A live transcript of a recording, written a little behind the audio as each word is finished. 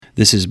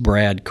This is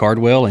Brad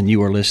Cardwell, and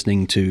you are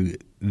listening to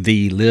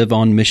the Live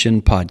on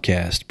Mission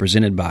podcast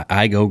presented by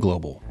iGo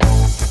Global.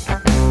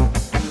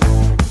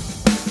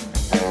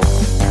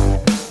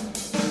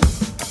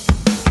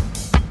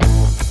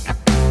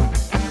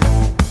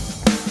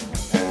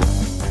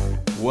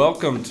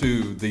 Welcome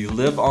to the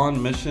Live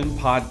on Mission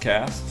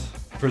podcast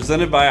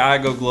presented by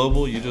iGo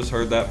Global. You just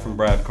heard that from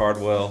Brad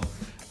Cardwell.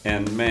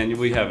 And man,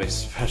 we have a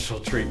special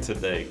treat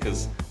today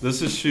because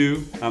this is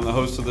Shu. I'm the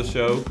host of the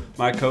show.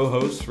 My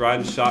co-host,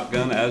 riding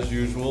shotgun as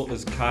usual,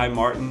 is Kai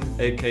Martin,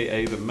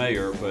 aka the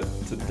Mayor. But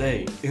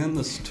today in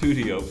the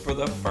studio, for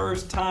the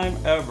first time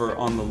ever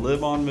on the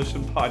Live on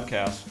Mission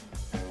podcast,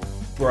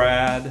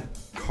 Brad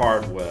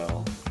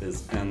Cardwell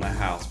is in the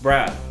house.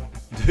 Brad,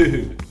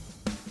 dude,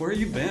 where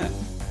you been?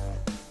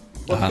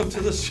 Welcome to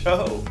the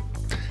show.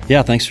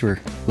 Yeah, thanks for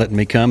letting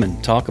me come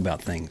and talk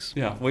about things.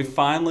 Yeah, we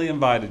finally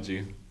invited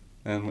you.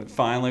 And it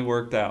finally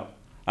worked out.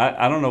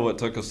 I don't know what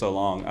took us so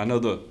long. I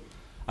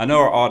know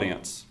our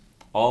audience,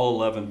 all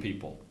 11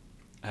 people,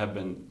 have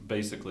been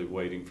basically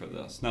waiting for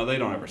this. Now, they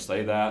don't ever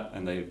say that,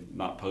 and they've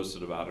not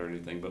posted about it or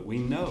anything, but we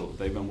know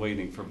they've been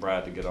waiting for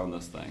Brad to get on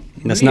this thing.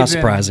 That's not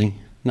surprising.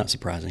 Not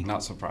surprising.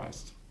 Not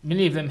surprised.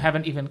 Many of them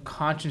haven't even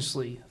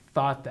consciously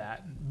thought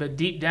that, but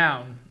deep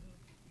down,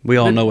 we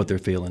all know what they're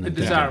feeling. The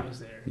desire was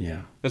there.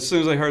 Yeah. As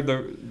soon as they heard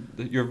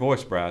your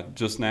voice, Brad,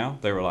 just now,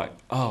 they were like,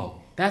 oh.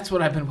 That's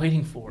what I've been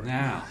waiting for.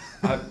 Now,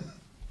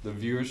 the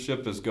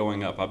viewership is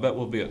going up. I bet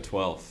we'll be at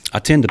 12. I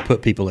tend to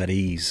put people at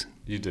ease.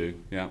 You do,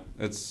 yeah.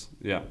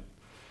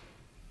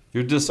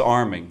 You're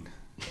disarming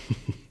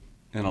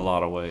in a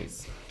lot of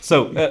ways.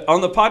 So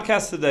on the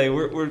podcast today,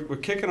 we're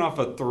kicking off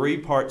a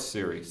 3-part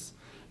series.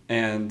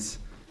 And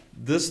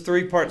this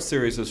 3-part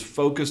series is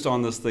focused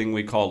on this thing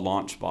we call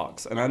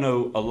Launchbox. And I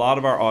know a lot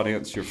of our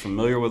audience, you're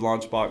familiar with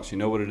Launchbox, you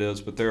know what it is,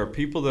 but there are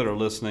people that are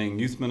listening,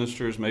 youth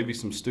ministers, maybe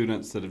some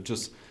students that have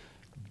just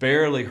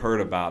barely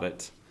heard about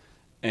it,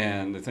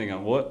 and they're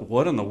thinking,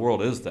 what in the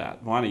world is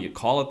that? Why don't you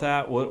call it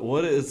that?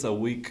 What is a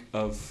week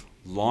of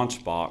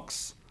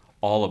Launchbox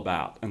all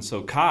about? And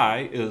so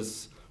Kai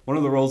is one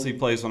of the roles he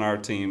plays on our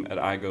team at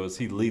iGo is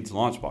he leads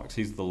Launchbox.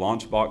 He's the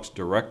Launchbox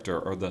director,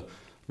 or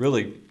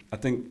I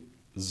think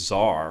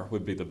czar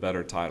would be the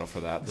better title for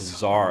that, the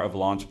czar of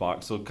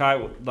Launchbox. So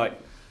Kai,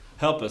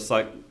 help us,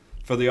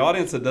 for the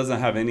audience that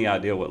doesn't have any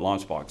idea what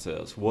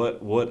Launchbox is,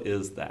 what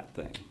is that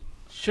thing?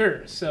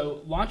 Sure. So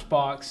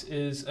Launchbox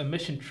is a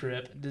mission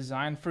trip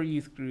designed for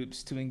youth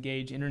groups to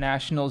engage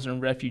internationals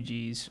and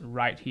refugees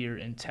right here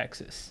in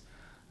Texas.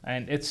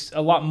 And it's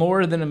a lot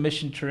more than a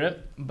mission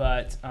trip,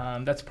 but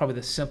that's probably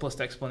the simplest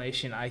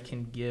explanation I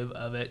can give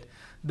of it.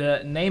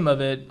 The name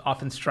of it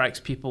often strikes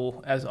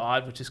people as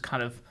odd, which is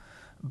kind of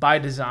by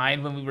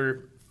design. When we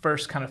were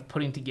first kind of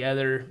putting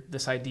together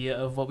this idea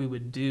of what we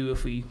would do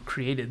if we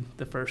created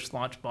the first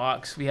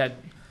Launchbox, we had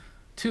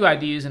 2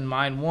 ideas in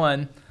mind.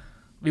 One,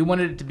 we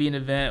wanted it to be an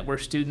event where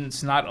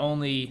students not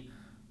only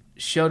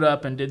showed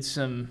up and did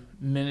some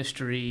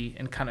ministry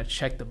and kind of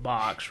checked the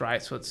box,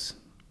 right? So it's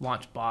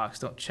Launchbox,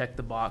 don't check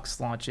the box,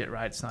 launch it,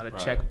 right? It's not a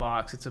check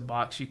box. It's a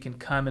box you can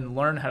come and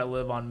learn how to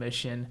live on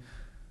mission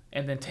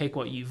and then take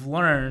what you've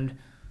learned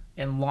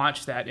and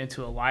launch that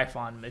into a life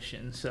on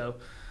mission. So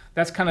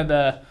that's kind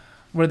of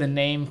where the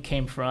name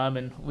came from.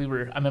 And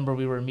I remember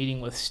we were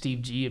meeting with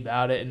Steve G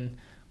about it, and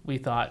we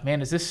thought,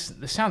 man, it's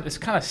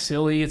kind of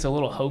silly. It's a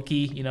little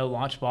hokey,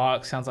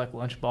 Launchbox sounds like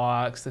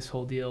lunchbox, this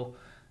whole deal.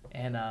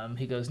 And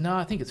he goes, no,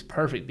 I think it's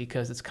perfect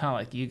because it's kind of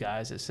like you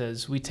guys. It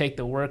says we take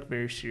the work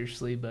very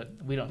seriously, but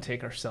we don't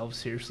take ourselves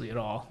seriously at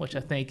all, which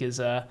I think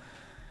is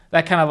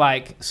that kind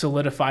of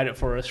solidified it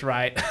for us,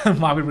 right?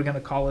 Why we were going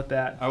to call it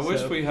that. I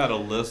wish we had a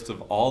list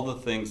of all the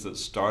things that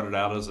started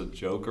out as a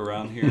joke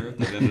around here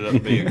that ended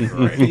up being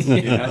great.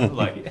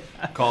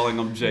 Calling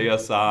them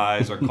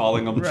JSIs or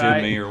calling them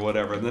Jimmy or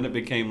whatever. And then it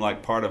became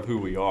part of who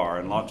we are.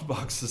 And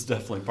Launchbox is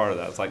definitely part of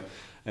that.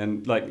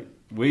 It's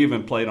we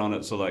even played on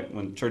it. So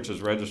when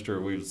churches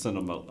register, we would send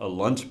them a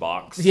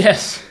lunchbox.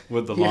 Yes.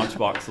 With the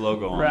Launchbox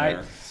logo on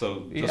there.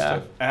 So just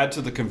to add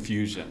to the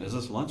confusion, is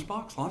this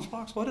Lunchbox?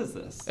 Launchbox? What is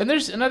this? And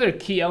there's another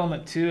key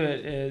element to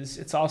it is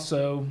it's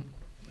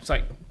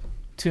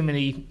too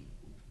many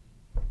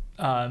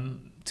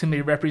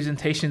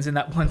representations in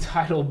that one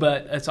title,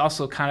 but it's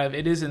also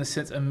it is in a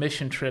sense a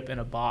mission trip in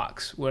a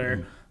box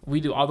where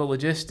we do all the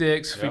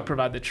logistics, we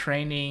provide the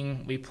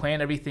training, we plan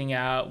everything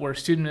out, where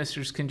student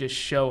ministers can just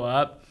show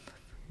up,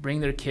 bring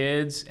their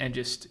kids, and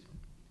just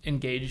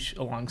engage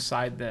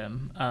alongside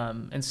them.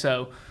 And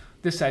so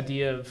this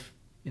idea of,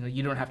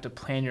 you don't have to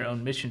plan your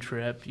own mission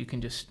trip. You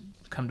can just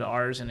come to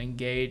ours and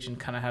engage and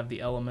kind of have the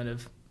element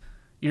of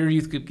your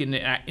youth group getting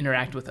to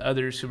interact with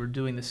others who are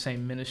doing the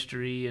same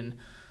ministry, and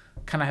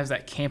kind of has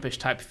that campish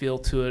type feel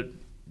to it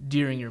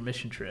during your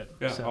mission trip.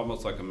 Yeah, so,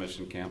 almost like a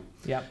mission camp.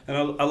 Yeah. And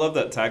I love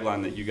that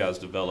tagline that you guys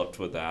developed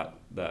with that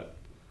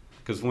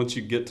because once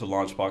you get to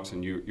Launchbox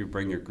and you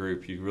bring your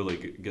group, you really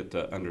get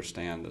to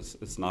understand this.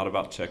 It's not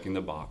about checking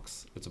the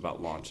box. It's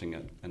about launching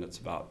it, and it's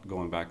about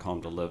going back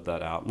home to live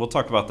that out. And we'll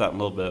talk about that in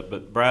a little bit.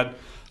 But Brad,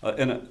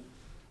 a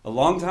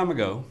long time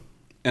ago,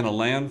 in a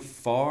land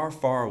far,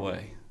 far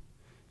away,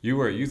 you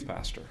were a youth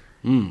pastor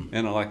in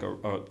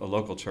a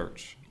local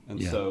church.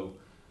 And so,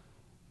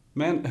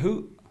 man,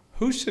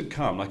 who should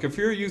come? Like, if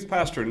you're a youth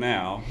pastor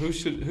now, who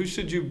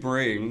should you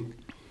bring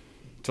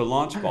to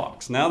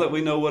Launchbox? Now that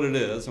we know what it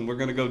is, and we're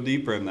going to go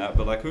deeper in that,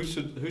 but like, who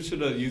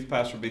should a youth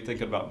pastor be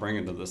thinking about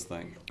bringing to this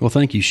thing? Well,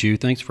 thank you, Shu.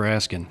 Thanks for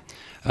asking.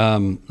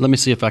 Let me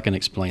see if I can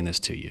explain this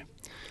to you.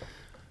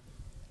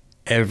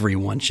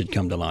 Everyone should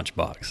come to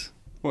Launchbox.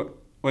 What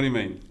do you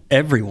mean?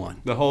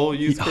 Everyone. The whole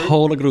youth group?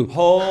 Whole group.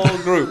 Whole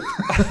group.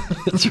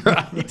 That's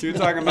right. You're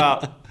talking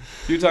about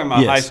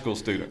Yes. high school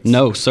students.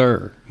 No,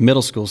 sir.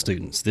 Middle school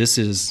students. This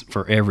is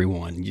for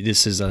everyone.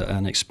 This is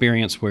an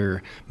experience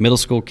where middle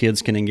school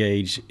kids can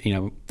engage,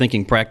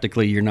 thinking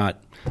practically. You're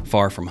not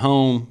far from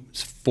home.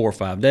 It's 4 or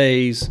 5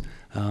 days.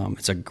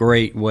 It's a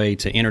great way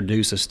to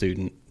introduce a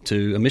student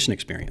to a mission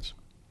experience.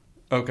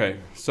 Okay.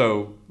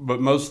 So, but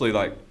mostly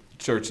like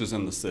churches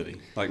in the city,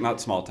 like not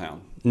small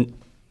town.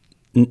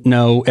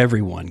 No,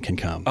 everyone can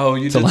come. Oh,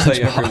 you to did say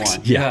Launchbox.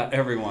 everyone. Yeah,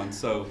 everyone.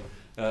 So,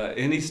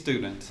 any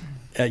student,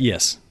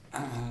 yes.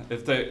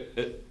 if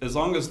as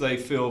long as they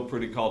feel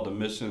pretty called to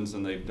missions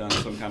and they've done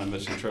some kind of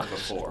mission trip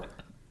before.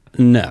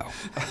 No.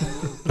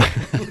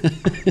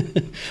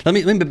 Let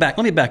me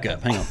back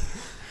up. Hang on.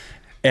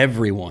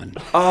 Everyone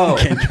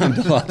can come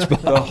to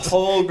Launchbox. The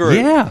whole group.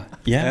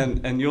 Yeah.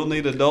 And you'll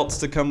need adults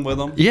to come with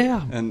them.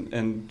 Yeah.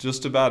 And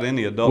just about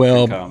any adult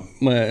can come.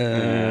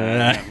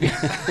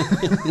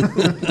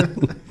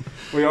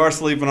 We are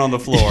sleeping on the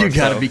floor. You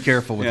got to be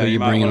careful with who you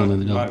bring in on the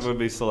adults. Might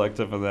be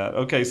selective of that.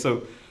 Okay,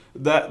 so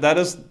that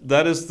is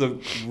the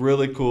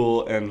really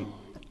cool, and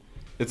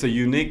it's a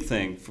unique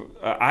thing.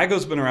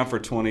 IGO's been around for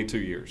 22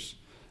 years.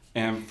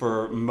 And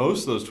for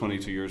most of those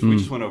 22 years, we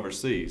just went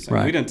overseas.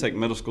 And we didn't take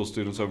middle school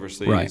students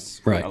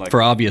overseas. Right. Like,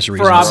 for obvious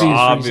reasons. For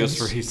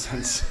obvious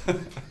reasons.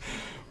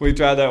 We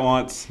tried that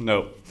once.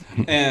 Nope.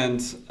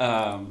 And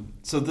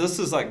so this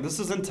is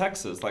in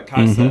Texas. Like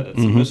Kai said,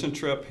 it's a mission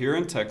trip here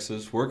in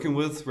Texas, working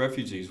with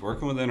refugees,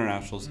 working with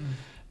internationals,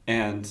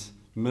 and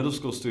middle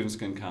school students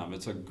can come.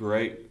 It's a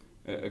great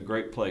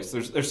place.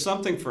 There's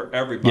something for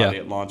everybody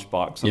at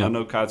Launchbox, and I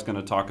know Kai's going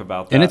to talk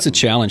about that. And it's a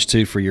challenge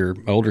too for your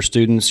older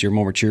students, your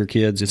more mature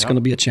kids. It's going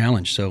to be a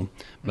challenge. So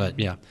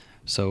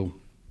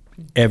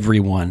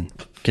everyone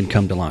can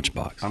come to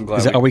Launchbox. I'm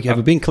glad. Have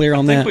we been clear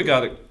on that?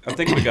 I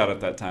think we got it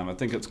that time. I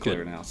think it's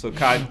clear now. So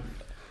Kai,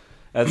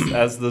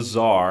 as the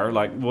czar,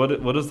 like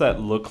what does that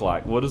look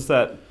like? Why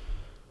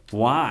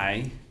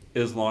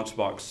is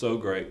Launchbox so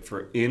great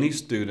for any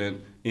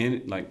student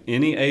in like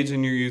any age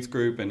in your youth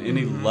group and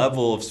any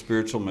level of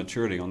spiritual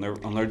maturity on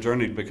their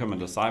journey to become a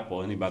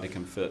disciple? Anybody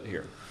can fit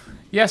here.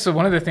 Yeah, so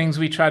one of the things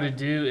we try to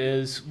do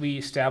is we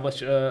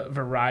establish a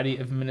variety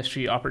of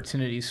ministry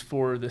opportunities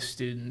for the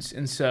students.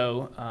 And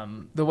so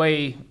the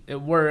way it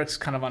works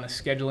kind of on a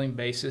scheduling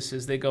basis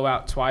is they go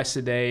out twice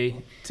a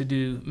day to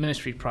do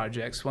ministry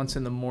projects, once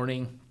in the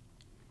morning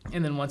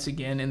and then once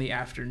again in the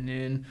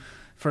afternoon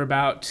for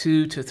about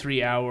 2 to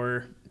 3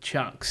 hour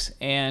chunks.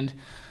 And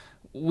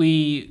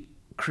we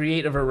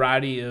create a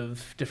variety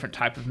of different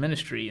type of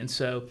ministry. And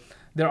so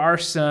there are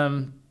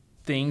some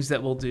things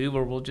that we'll do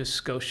where we'll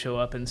just go show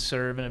up and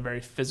serve in a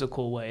very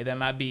physical way. That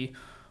might be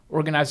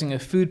organizing a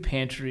food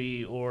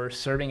pantry or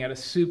serving at a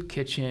soup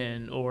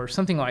kitchen or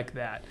something like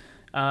that.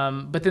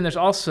 But then there's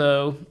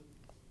also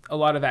a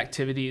lot of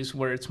activities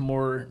where it's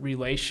more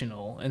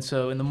relational. And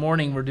so in the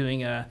morning, we're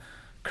doing a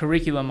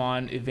curriculum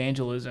on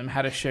evangelism,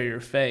 how to share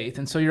your faith.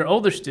 And so your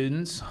older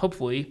students,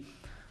 hopefully,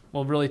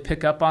 will really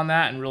pick up on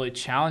that and really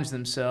challenge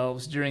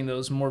themselves during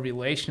those more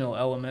relational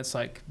elements,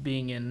 like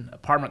being in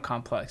apartment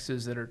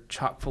complexes that are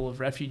chock full of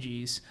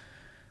refugees.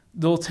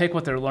 They'll take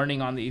what they're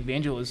learning on the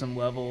evangelism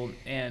level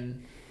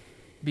and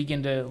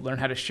begin to learn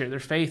how to share their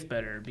faith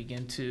better,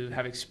 begin to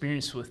have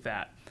experience with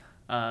that.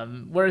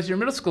 Whereas your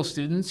middle school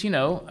students,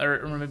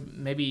 or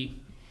maybe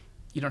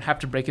you don't have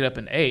to break it up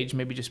in age,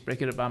 maybe just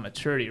break it up by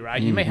maturity,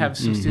 right? You may have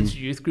some students in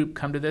your youth group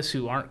come to this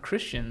who aren't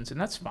Christians,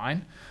 and that's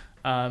fine.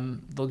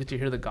 They'll get to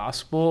hear the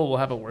gospel. We'll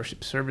have a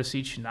worship service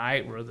each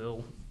night where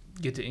they'll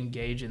get to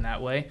engage in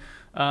that way.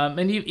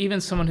 And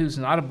even someone who's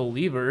not a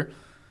believer,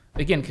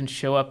 again, can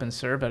show up and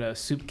serve at a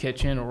soup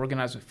kitchen or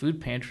organize a food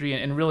pantry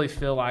and really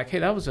feel like, hey,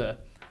 that was a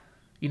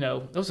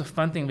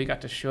fun thing. We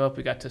got to show up,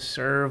 we got to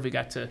serve, we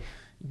got to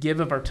give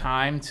of our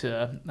time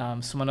to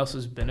someone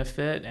else's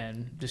benefit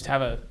and just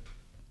have an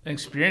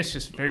experience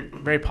just very,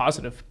 very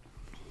positive.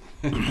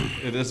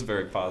 It is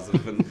very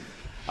positive. And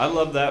I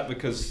love that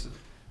because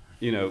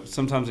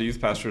sometimes a youth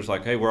pastor is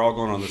like, hey, we're all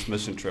going on this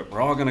mission trip.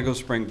 We're all going to go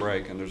spring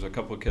break. And there's a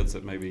couple of kids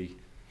that maybe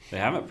they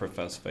haven't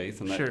professed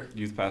faith, and that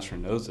youth pastor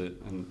knows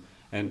it.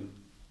 And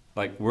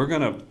like we're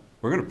going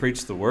to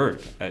preach the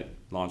word at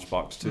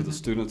Launchbox to the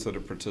students that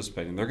are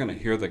participating. They're going to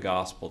hear the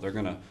gospel. They're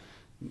going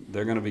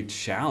to be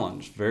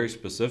challenged very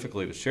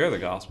specifically to share the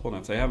gospel.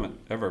 And if they haven't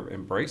ever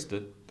embraced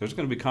it, there's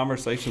going to be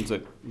conversations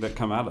that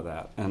come out of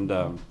that. And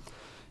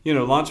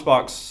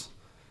Launchbox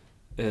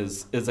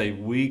is a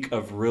week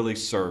of really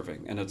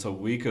serving, and it's a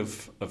week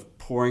of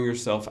pouring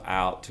yourself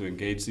out to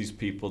engage these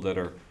people that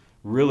are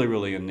really,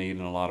 really in need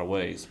in a lot of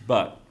ways.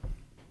 But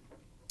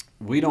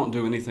we don't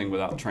do anything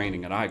without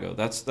training at IGO.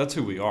 That's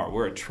who we are.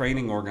 We're a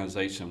training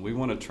organization. We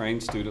want to train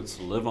students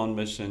to live on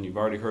mission. You've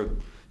already heard,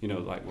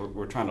 like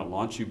we're trying to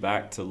launch you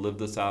back to live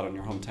this out in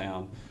your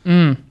hometown.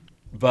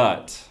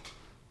 But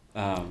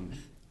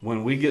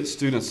when we get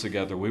students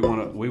together, we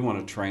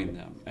want to train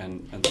them,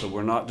 and so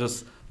we're not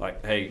just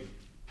like, hey,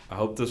 I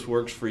hope this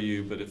works for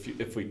you. But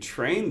if we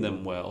train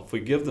them well, if we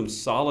give them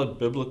solid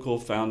biblical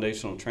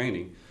foundational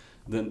training,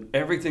 then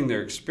everything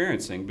they're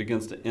experiencing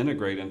begins to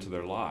integrate into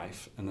their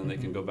life, and then they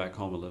can go back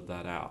home and live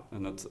that out.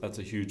 And that's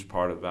a huge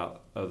part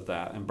of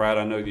that. And Brad,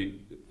 I know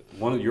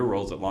one of your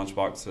roles at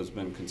Launchbox has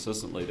been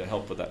consistently to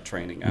help with that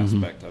training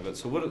aspect of it.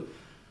 So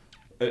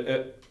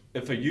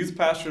if a youth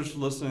pastor's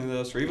listening to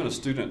this, or even a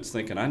student's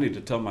thinking, I need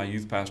to tell my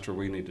youth pastor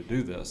we need to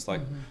do this,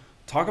 like,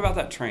 talk about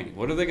that training.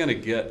 What are they going to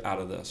get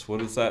out of this?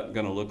 What is that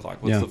going to look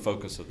like? What's the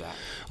focus of that?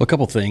 Well, a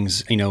couple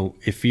things.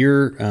 If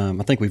you're,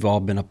 I think we've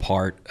all been a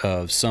part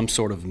of some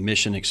sort of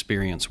mission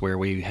experience where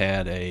we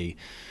had an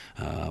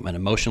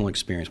emotional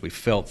experience. We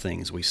felt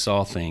things, we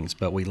saw things,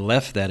 but we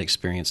left that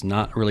experience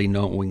not really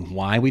knowing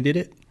why we did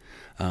it,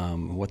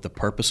 what the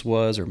purpose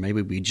was, or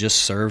maybe we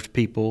just served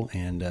people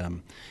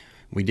and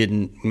we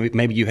didn't.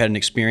 Maybe you had an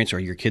experience, or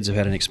your kids have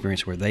had an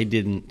experience where they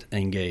didn't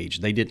engage.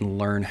 They didn't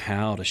learn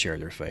how to share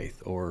their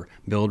faith, or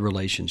build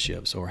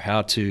relationships, or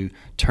how to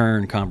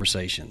turn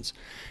conversations.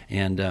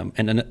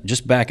 And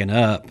just backing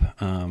up,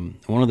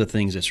 one of the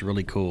things that's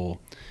really cool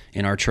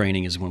in our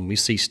training is when we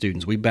see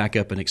students, we back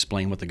up and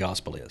explain what the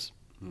gospel is.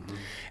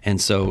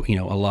 And so, a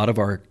lot of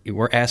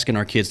we're asking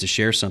our kids to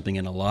share something,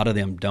 and a lot of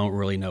them don't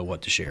really know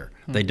what to share.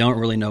 They don't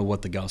really know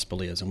what the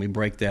gospel is, and we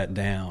break that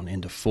down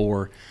into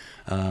 4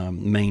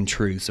 main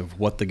truths of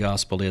what the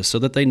gospel is, so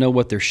that they know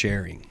what they're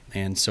sharing,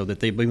 and so that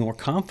they be more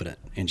confident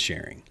in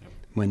sharing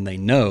when they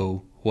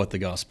know what the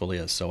gospel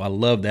is. So I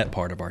love that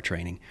part of our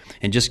training,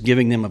 and just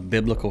giving them a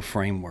biblical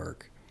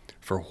framework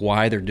for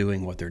why they're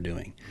doing what they're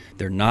doing.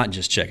 They're not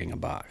just checking a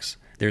box.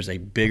 There's a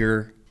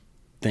bigger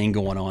thing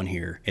going on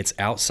here. It's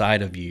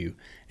outside of you,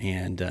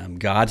 and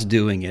God's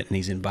doing it, and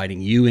He's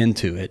inviting you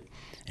into it,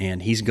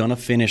 and He's going to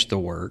finish the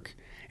work,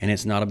 and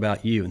it's not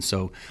about you. And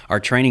so our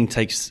training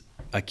takes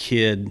a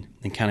kid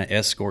and kind of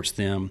escorts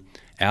them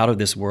out of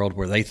this world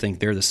where they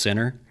think they're the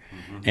center,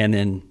 and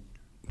then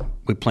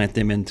we plant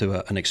them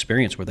into an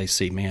experience where they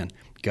see, man,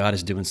 God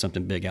is doing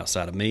something big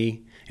outside of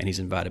me, and He's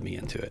invited me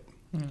into it.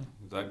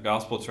 That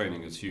gospel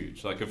training is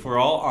huge. Like, if we're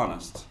all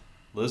honest,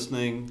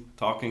 listening,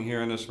 talking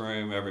here in this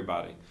room,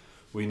 everybody,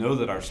 we know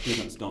that our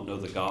students don't know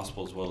the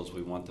gospel as well as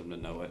we want them to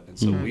know it. And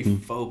so we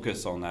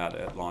focus on that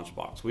at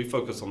Launchbox. We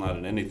focus on that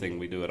in anything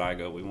we do at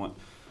IGO.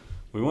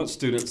 We want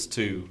students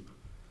to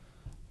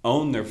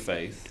own their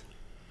faith.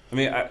 I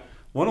mean,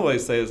 one way to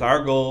say is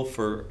our goal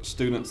for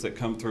students that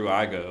come through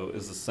IGO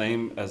is the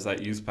same as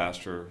that youth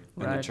pastor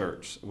in the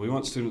church. We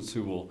want students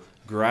who will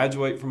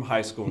graduate from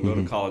high school and go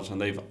to college,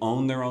 and they've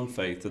owned their own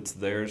faith. It's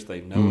theirs.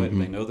 They know it.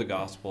 They know the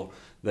gospel.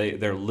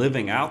 They're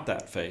living out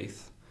that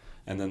faith,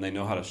 and then they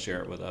know how to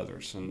share it with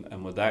others.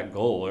 And with that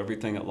goal,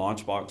 everything at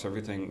Launchbox,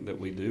 everything that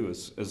we do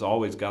is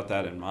always got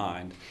that in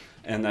mind.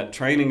 And that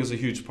training is a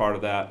huge part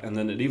of that. And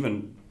then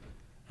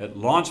at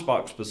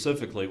Launchbox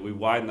specifically, we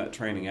widen that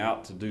training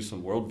out to do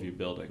some worldview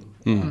building.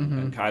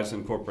 And Kai's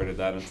incorporated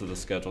that into the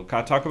schedule.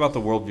 Kai, talk about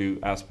the worldview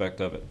aspect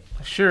of it.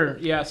 Sure,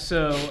 yeah.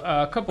 So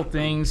a couple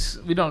things.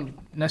 We don't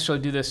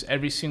necessarily do this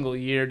every single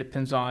year.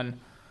 Depends on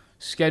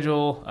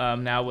schedule.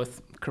 Now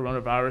with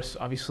coronavirus,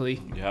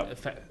 obviously,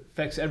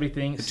 affects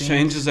everything. It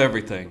changes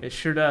everything. It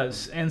sure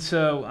does. And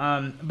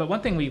so, but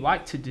one thing we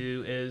like to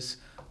do is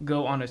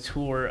go on a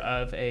tour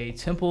of a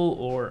temple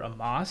or a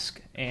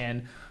mosque,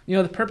 and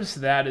the purpose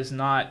of that is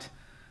not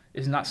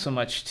so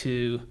much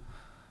to,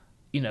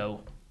 they're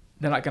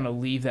not going to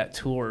leave that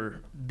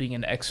tour being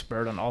an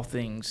expert on all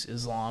things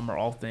Islam or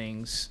all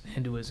things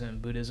Hinduism,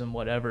 Buddhism,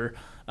 whatever.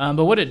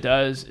 But what it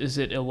does is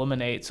it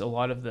eliminates a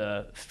lot of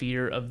the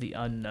fear of the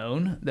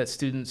unknown that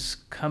students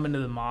come into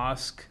the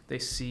mosque. They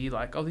see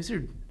like, oh, these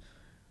are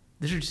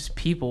just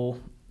people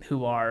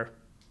who are,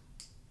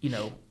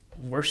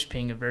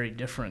 worshiping a very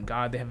different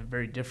God. They have a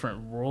very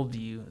different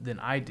worldview than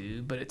I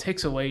do, but it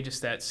takes away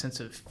just that sense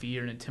of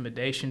fear and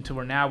intimidation to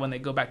where now when they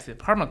go back to the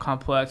apartment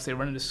complex, they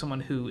run into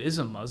someone who is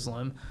a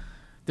Muslim.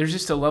 There's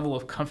just a level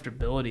of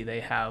comfortability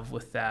they have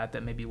with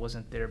that maybe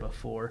wasn't there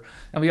before.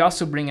 And we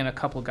also bring in a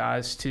couple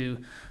guys to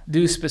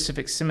do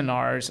specific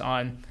seminars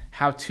on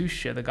how to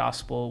share the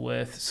gospel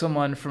with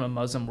someone from a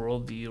Muslim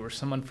worldview or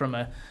someone from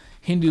a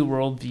Hindu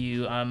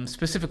worldview,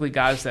 specifically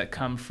guys that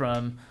come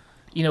from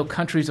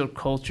countries or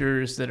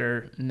cultures that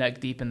are neck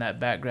deep in that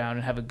background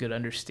and have a good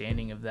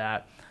understanding of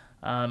that.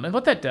 And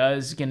what that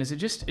does, again, is it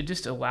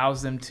just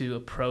allows them to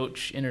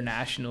approach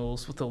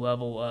internationals with a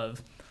level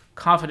of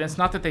confidence.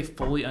 Not that they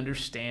fully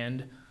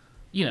understand,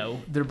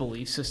 their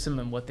belief system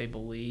and what they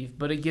believe,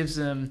 but it gives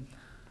them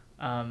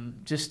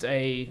just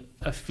a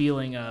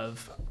feeling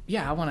of,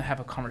 I want to have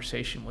a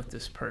conversation with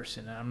this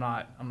person, and I'm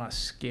not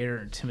scared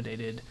or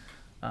intimidated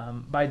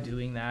by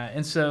doing that.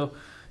 And so,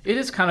 It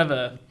is kind of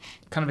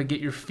a get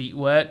your feet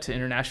wet to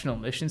international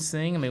missions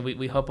thing. I mean,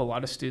 we hope a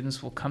lot of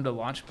students will come to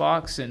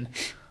Launchbox and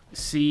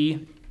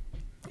see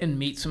and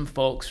meet some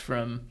folks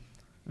from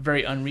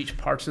very unreached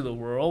parts of the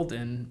world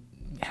and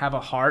have a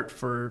heart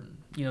for,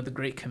 the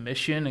Great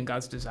Commission and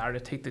God's desire to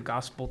take the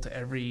gospel to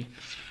every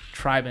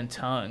tribe and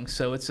tongue.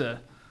 So it's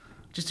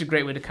just a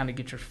great way to kind of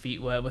get your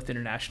feet wet with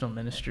international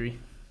ministry.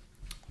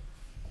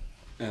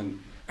 And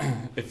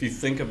if you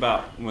think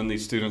about when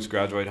these students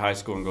graduate high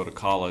school and go to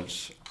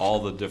college, all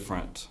the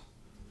different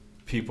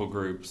people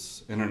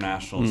groups,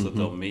 internationals that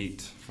they'll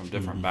meet from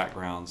different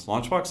backgrounds,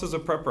 Launchbox is a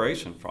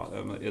preparation for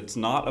them. It's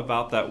not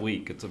about that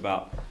week. It's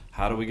about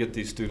how do we get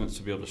these students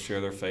to be able to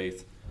share their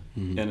faith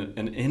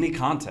in any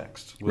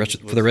context.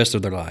 For the rest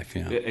of their life,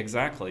 yeah.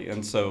 Exactly.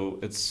 And so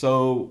it's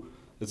so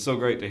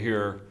great to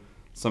hear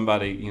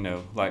somebody,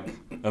 like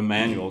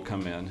Emmanuel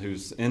come in,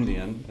 who's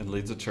Indian and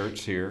leads a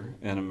church here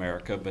in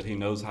America, but he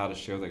knows how to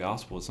share the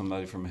gospel with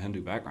somebody from a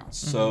Hindu background.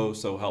 So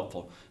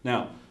helpful.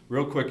 Now,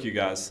 real quick, you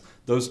guys,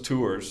 those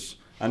tours,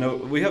 I know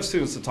we have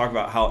students that talk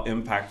about how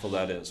impactful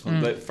that is. When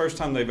the first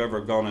time they've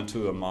ever gone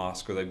into a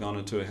mosque or they've gone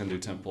into a Hindu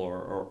temple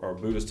or a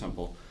Buddhist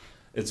temple,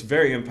 it's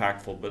very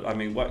impactful. But I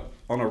mean,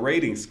 on a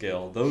rating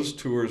scale, those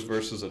tours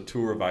versus a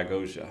tour of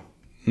Igosia,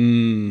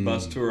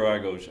 bus tour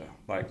of Igosia,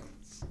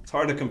 it's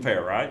hard to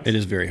compare, right? It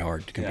is very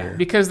hard to compare. Yeah.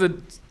 Because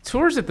the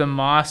tours at the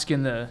mosque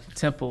and the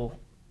temple,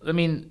 I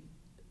mean,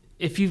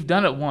 if you've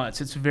done it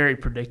once, it's very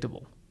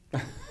predictable.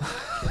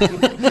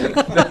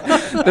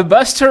 the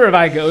bus tour of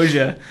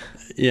Igosia,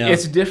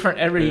 it's different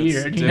every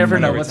year. And you never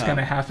know what's going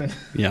to happen.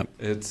 Yeah.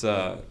 It's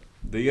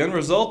the end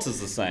result is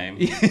the same,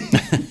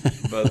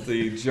 but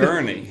the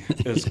journey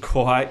is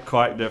quite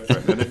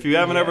different. And if you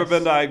haven't ever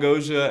been to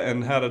Igosia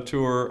and had a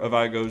tour of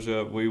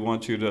Igosia, we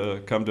want you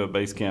to come to a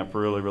base camp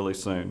really, really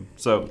soon.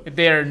 So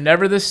they are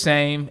never the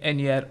same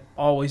and yet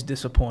always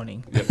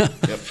disappointing.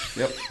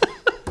 Yep.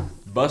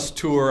 Bus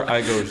tour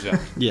Igosia.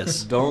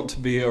 Yes.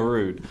 Don't be a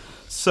rude.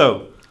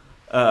 So,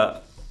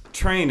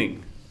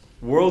 training,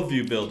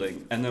 worldview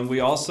building, and then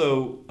we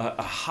also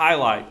a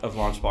highlight of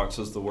Launchbox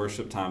is the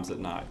worship times at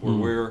night, where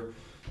we're,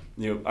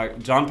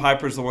 John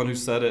Piper's the one who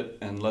said it,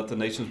 and Let the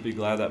Nations Be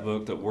Glad, that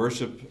book, that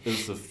worship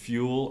is the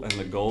fuel and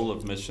the goal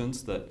of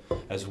missions, that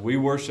as we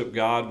worship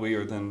God, we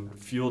are then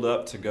fueled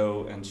up to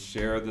go and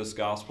share this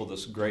gospel,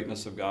 this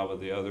greatness of God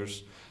with the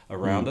others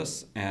around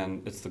us,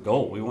 and it's the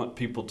goal. We want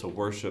people to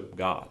worship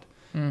God.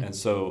 And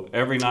so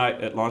every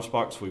night at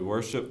Launchbox, we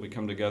worship, we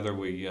come together,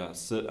 we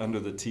sit under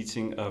the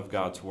teaching of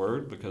God's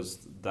Word, because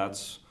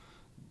that's,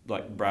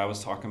 like Brad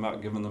was talking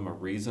about, giving them a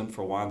reason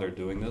for why they're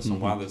doing this and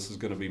why this is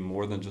going to be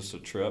more than just a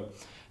trip.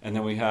 And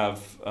then we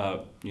have,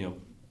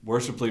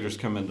 worship leaders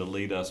come in to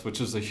lead us, which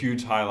is a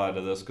huge highlight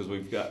of this, because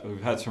we've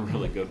had some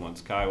really good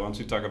ones. Kai, why don't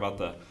you talk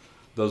about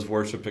those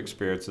worship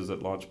experiences at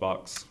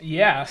Launchbox?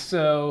 Yeah,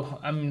 so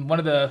I mean, one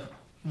of the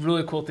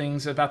really cool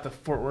things about the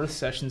Fort Worth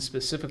session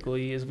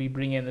specifically is we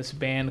bring in this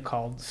band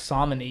called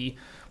Samani,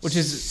 which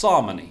is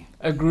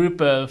a group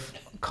of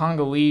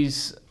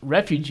Congolese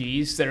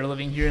refugees that are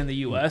living here in the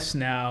U.S.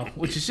 now,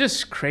 which is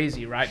just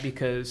crazy, right?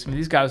 Because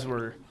these guys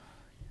were,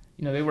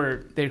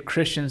 they're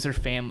Christians. Their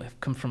family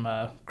come from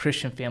a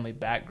Christian family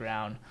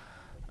background,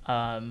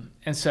 and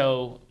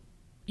so,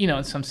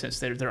 in some sense,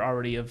 they're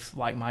already of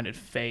like-minded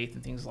faith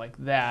and things like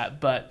that.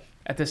 But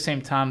at the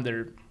same time,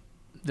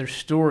 their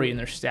story and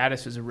their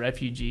status as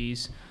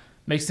refugees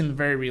makes them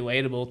very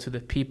relatable to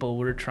the people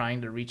we're trying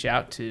to reach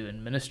out to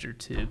and minister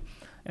to.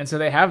 And so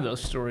they have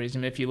those stories. I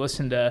mean, if you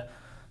listen to,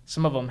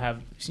 some of them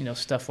have,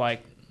 stuff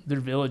like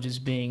their village is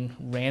being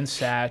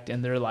ransacked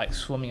and they're like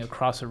swimming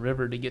across a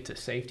river to get to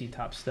safety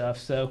type stuff.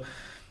 So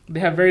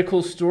they have very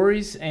cool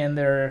stories, and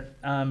they're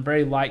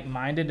very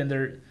like-minded, and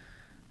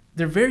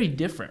they're very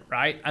different,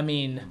 right? I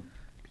mean,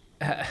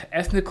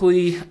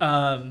 ethnically,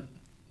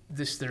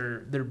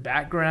 their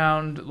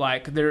background,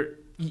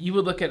 you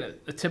would look at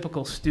a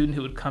typical student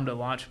who would come to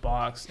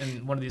Launchbox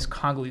and one of these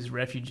Congolese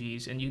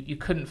refugees, and you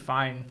couldn't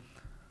find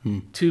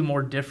two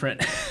more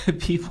different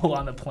people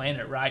on the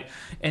planet, right?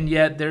 And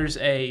yet there's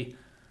a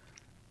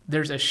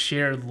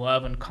shared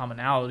love and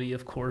commonality,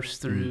 of course,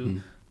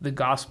 through the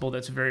gospel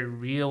that's very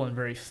real and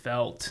very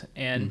felt.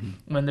 And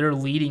when they're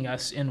leading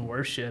us in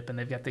worship and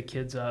they've got the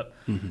kids up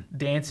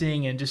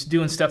dancing and just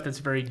doing stuff that's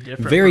very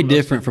different. Very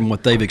different from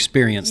what they've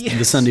experienced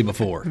the Sunday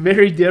before.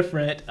 Very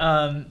different.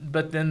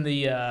 But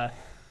then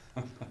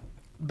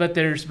but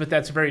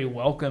that's very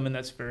welcome and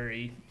that's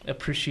very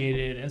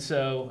appreciated. And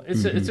so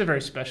it's a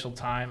very special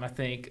time, I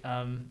think,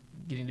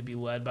 getting to be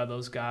led by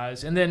those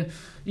guys. And then,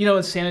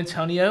 in San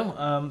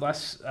Antonio,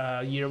 last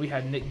year we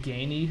had Nick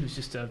Gainey, who's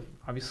just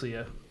obviously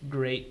a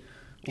great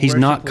He's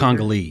not leader.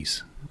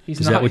 Congolese. Is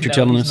that what you're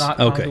telling us? He's not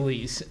okay.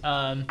 Congolese.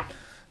 But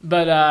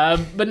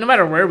no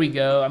matter where we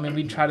go, I mean,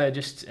 we try to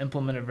just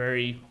implement a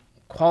very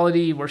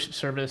quality worship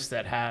service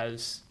that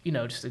has,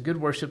 just a good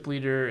worship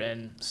leader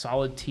and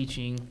solid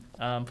teaching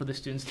for the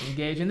students to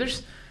engage. And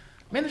there's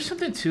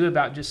something too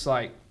about just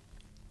like,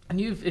 and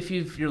if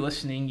you're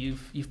listening,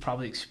 you've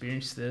probably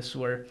experienced this,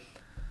 where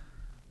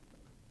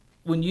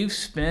when you've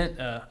spent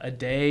a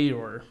day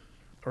or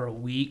or a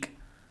week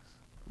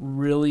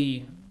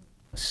really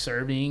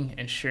serving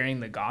and sharing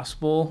the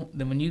gospel,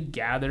 then when you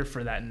gather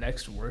for that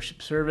next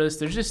worship service,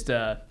 there's just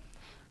a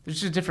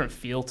different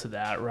feel to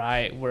that,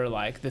 right? Where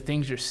like the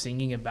things you're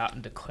singing about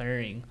and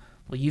declaring,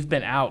 well, you've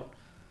been out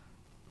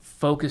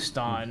focused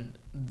on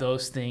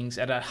those things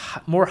at a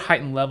more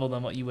heightened level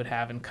than what you would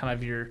have in kind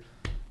of your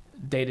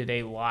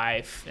day-to-day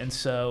life. And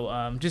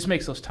so just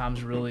makes those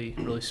times really,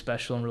 really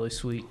special and really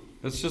sweet.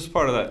 It's just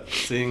part of that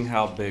seeing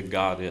how big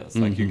God is.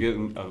 Like you're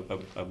getting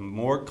a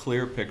more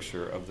clear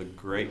picture of the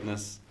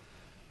greatness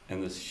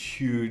and this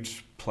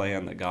huge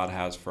plan that God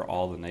has for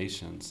all the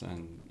nations.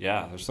 And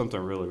yeah, there's something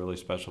really, really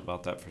special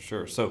about that for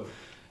sure. So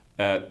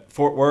at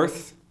Fort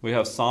Worth, we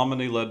have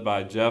Psalmody led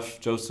by Jeff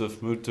Joseph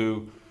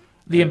Mutu,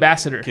 the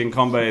ambassador. King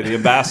Kombe, the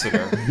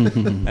ambassador.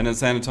 And in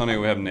San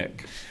Antonio, we have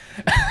Nick.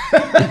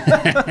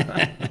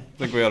 I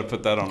think we ought to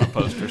put that on a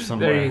poster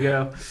somewhere. There you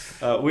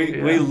go.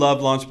 We love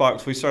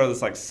Launchbox. We started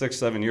this like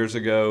 6-7 years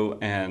ago,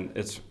 and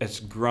it's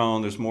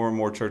grown. There's more and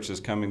more churches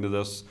coming to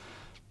this.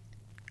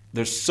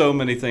 There's so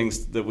many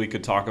things that we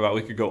could talk about.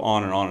 We could go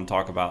on and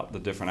talk about the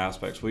different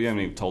aspects. We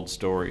haven't even told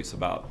stories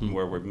about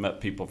where we've met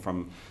people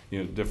from,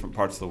 different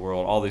parts of the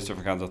world, all these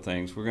different kinds of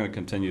things. We're going to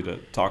continue to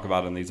talk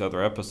about in these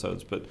other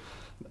episodes. But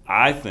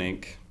I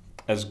think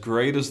as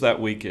great as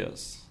that week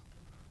is,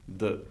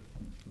 the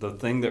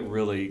thing that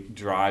really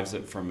drives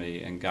it for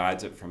me and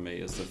guides it for me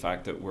is the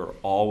fact that we're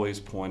always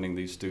pointing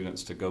these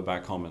students to go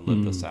back home and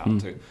live this out.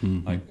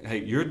 Like, hey,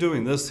 you're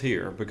doing this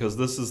here because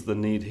this is the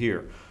need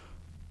here.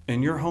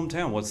 In your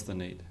hometown, what's the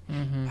need?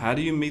 How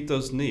do you meet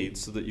those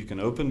needs so that you can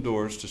open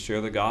doors to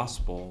share the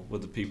gospel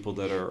with the people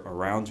that are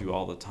around you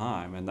all the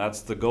time? And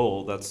that's the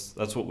goal. That's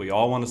what we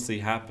all want to see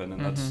happen.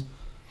 And that's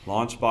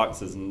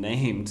Launchbox is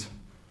named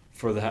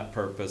for that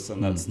purpose,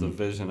 and that's the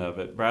vision of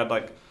it. Brad,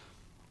 like,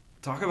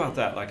 talk about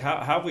that. Like, how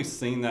have we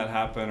seen that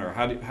happen, or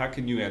how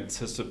can you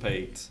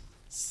anticipate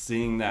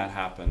seeing that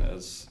happen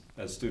as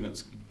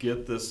students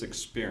get this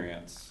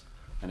experience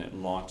and it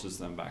launches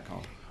them back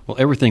home? Well,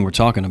 everything we're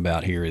talking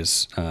about here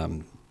is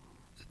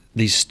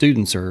these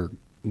students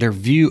their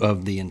view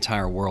of the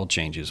entire world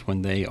changes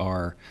when they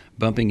are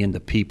bumping into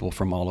people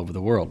from all over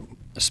the world,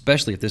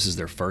 especially if this is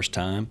their first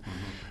time.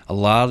 A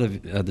lot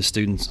of the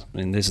students,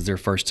 and this is their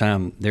first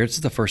time, this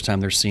is the first time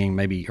they're seeing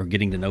maybe or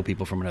getting to know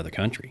people from another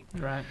country.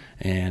 Right.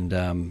 And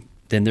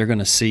then they're going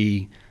to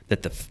see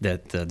that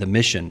the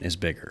mission is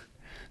bigger.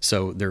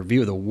 So their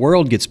view of the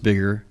world gets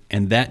bigger,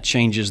 and that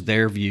changes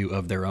their view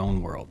of their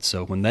own world.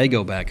 So when they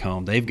go back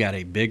home, they've got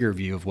a bigger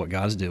view of what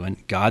God's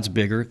doing. God's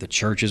bigger, the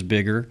church is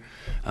bigger,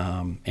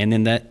 and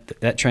then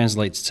that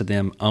translates to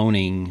them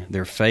owning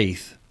their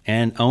faith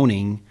and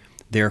owning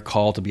their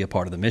call to be a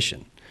part of the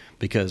mission.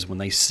 Because when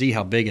they see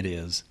how big it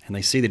is, and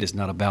they see that it's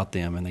not about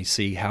them, and they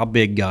see how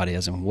big God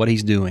is and what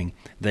He's doing,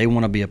 they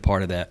want to be a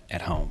part of that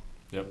at home.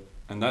 Yep.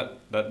 And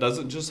that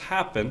doesn't just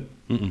happen.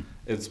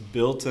 It's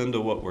built into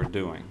what we're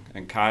doing.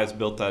 And Kai's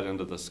built that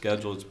into the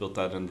schedule. It's built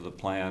that into the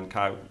plan.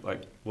 Kai,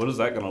 like, what is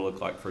that going to look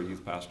like for a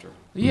youth pastor?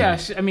 Yeah,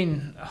 I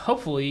mean,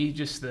 hopefully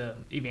just the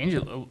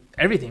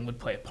everything would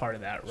play a part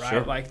of that, right?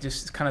 Sure. Like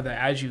just kind of the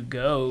as you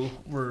go,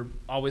 we're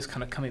always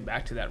kind of coming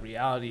back to that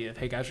reality of,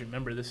 hey guys,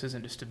 remember this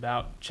isn't just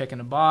about checking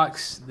a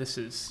box. This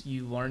is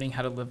you learning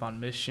how to live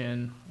on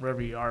mission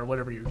wherever you are,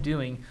 whatever you're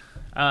doing.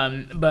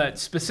 But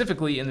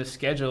specifically in the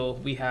schedule,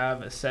 we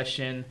have a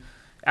session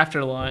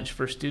after lunch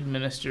for student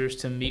ministers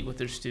to meet with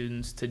their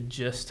students to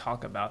just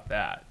talk about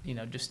that,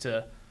 just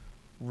to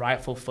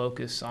rightful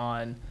focus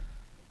on,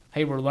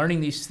 hey, we're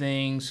learning these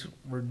things,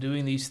 we're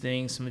doing these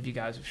things. Some of you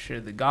guys have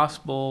shared the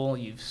gospel,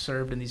 you've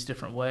served in these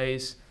different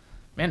ways.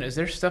 Man, is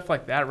there stuff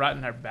like that right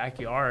in our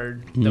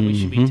backyard that we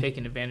should be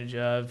taking advantage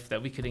of,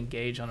 that we could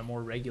engage on a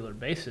more regular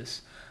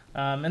basis?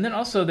 And then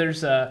also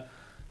there's a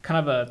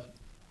kind of a,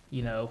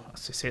 I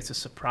say it's a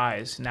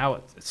surprise.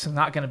 Now it's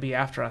not going to be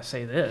after I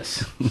say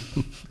this,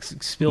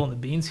 spilling the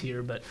beans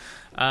here, but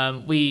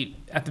we,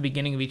 at the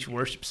beginning of each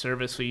worship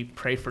service, we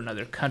pray for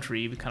another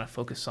country. We kind of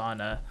focus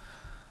on, an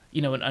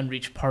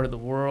unreached part of the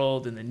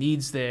world and the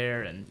needs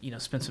there, and,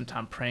 spend some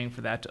time praying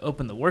for that to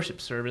open the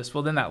worship service.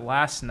 Well, then that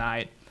last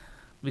night,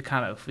 we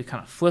kind of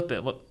flip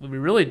it. What we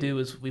really do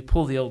is we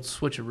pull the old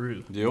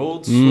switcheroo. The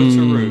old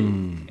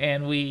switcheroo.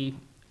 And we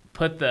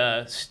put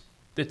the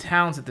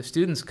towns that the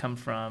students come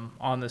from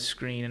on the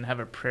screen and have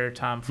a prayer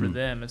time for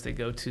them as they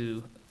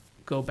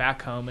go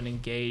back home and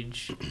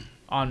engage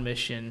on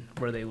mission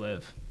where they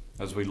live.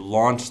 As we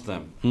launch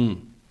them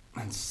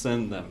and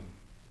send them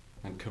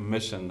and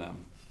commission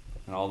them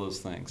and all those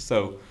things.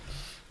 So,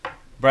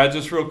 Brad,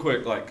 just real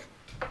quick, like,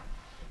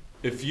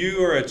 if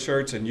you are a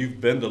church and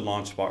you've been to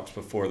Launchbox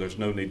before, there's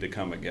no need to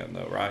come again,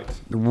 though, right?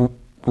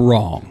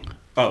 Wrong.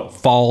 Oh.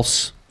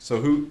 False.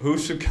 So who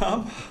should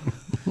come?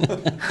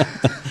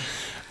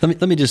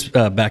 Let me just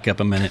back up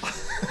a minute.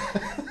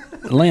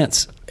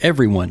 Lance,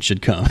 everyone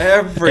should come.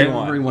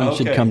 Everyone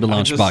should come to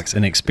Launchbox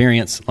and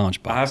experience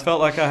Launchbox. I felt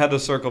like I had to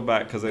circle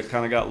back because it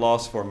kind of got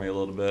lost for me a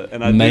little bit.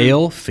 And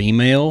Male,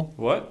 female.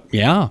 What?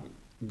 Yeah.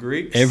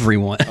 Greeks?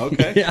 Everyone.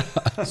 Okay. Yeah.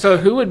 So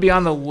who would be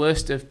on the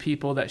list of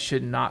people that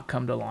should not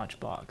come to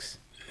Launchbox?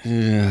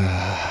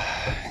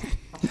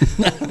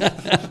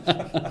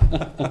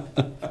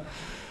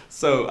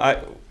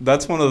 So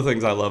that's one of the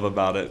things I love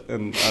about it,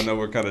 and I know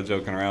we're kind of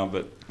joking around,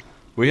 but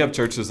we have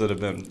churches that have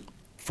been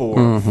 4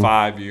 or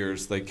 5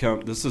 years. They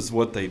come. This is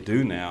what they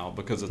do now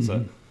because it's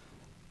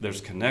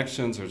there's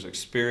connections, there's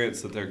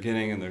experience that they're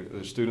getting, and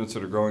there's students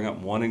that are growing up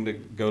wanting to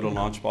go to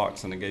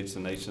Launchbox and engage the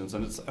nations.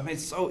 And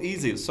it's so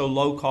easy. It's so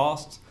low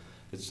cost.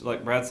 It's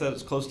like Brad said,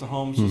 it's close to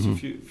home. It's just a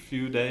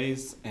few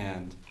days,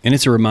 and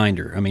it's a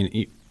reminder. I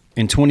mean,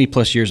 in 20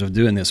 plus years of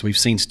doing this, we've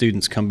seen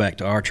students come back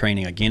to our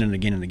training again and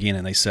again and again,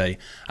 and they say,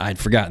 I had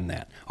forgotten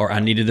that, or I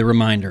needed the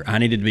reminder. I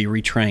needed to be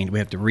retrained. We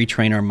have to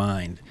retrain our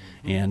mind.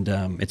 And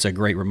it's a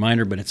great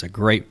reminder, but it's a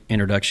great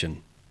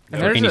introduction for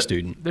any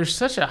student. There's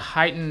such a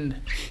heightened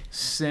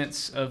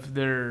sense of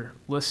their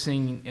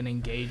listening and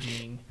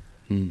engaging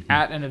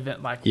at an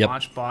event like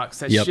Launchbox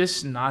that's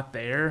just not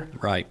there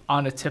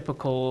on a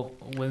typical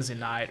Wednesday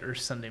night or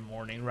Sunday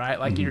morning, right?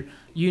 Like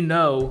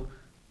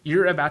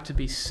you're about to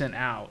be sent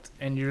out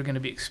and you're going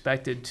to be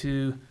expected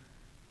to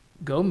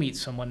go meet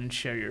someone and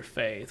share your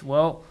faith.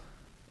 Well,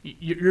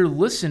 you're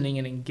listening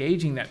and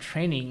engaging that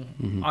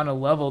training on a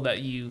level that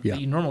you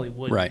normally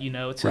wouldn't. Right.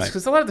 It's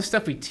because a lot of the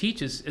stuff we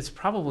teach it's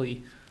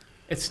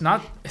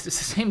the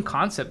same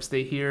concepts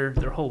they hear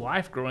their whole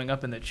life growing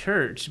up in the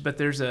church, but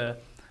there's a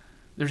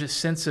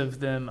sense of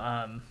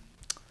them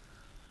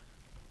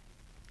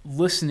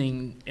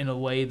listening in a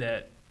way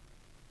that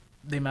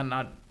they might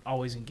not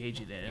always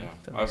engage it in.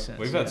 That makes sense.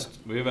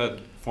 We've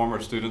had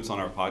former students on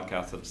our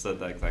podcast that have said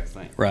that exact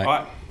thing.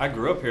 Right. I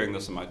grew up hearing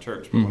this in my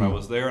church, but when I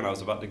was there and I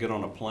was about to get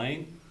on a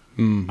plane,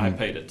 I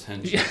paid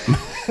attention.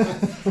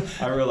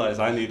 I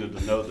realized I needed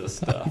to know this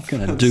stuff. I'm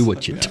going to do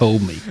what you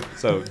told me.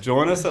 So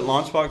join us at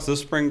Launchbox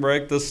this spring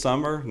break, this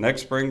summer,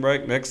 next spring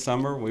break, next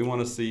summer. We want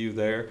to see you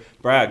there.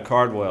 Brad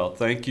Cardwell,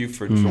 thank you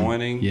for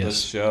joining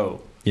this show.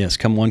 Yes,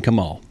 come one, come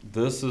all.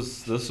 This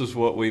is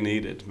what we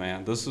needed,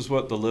 man. This is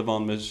what the Live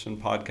on Mission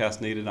podcast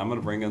needed. I'm going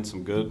to bring in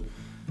some good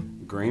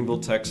Greenville,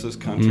 Texas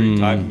country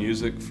type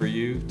music for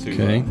you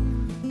to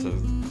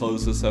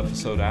close this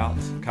episode out.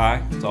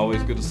 Kai, it's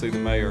always good to see the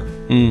mayor.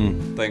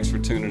 Thanks for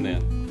tuning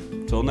in.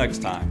 Until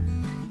next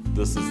time,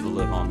 this is the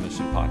Live on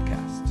Mission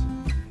podcast.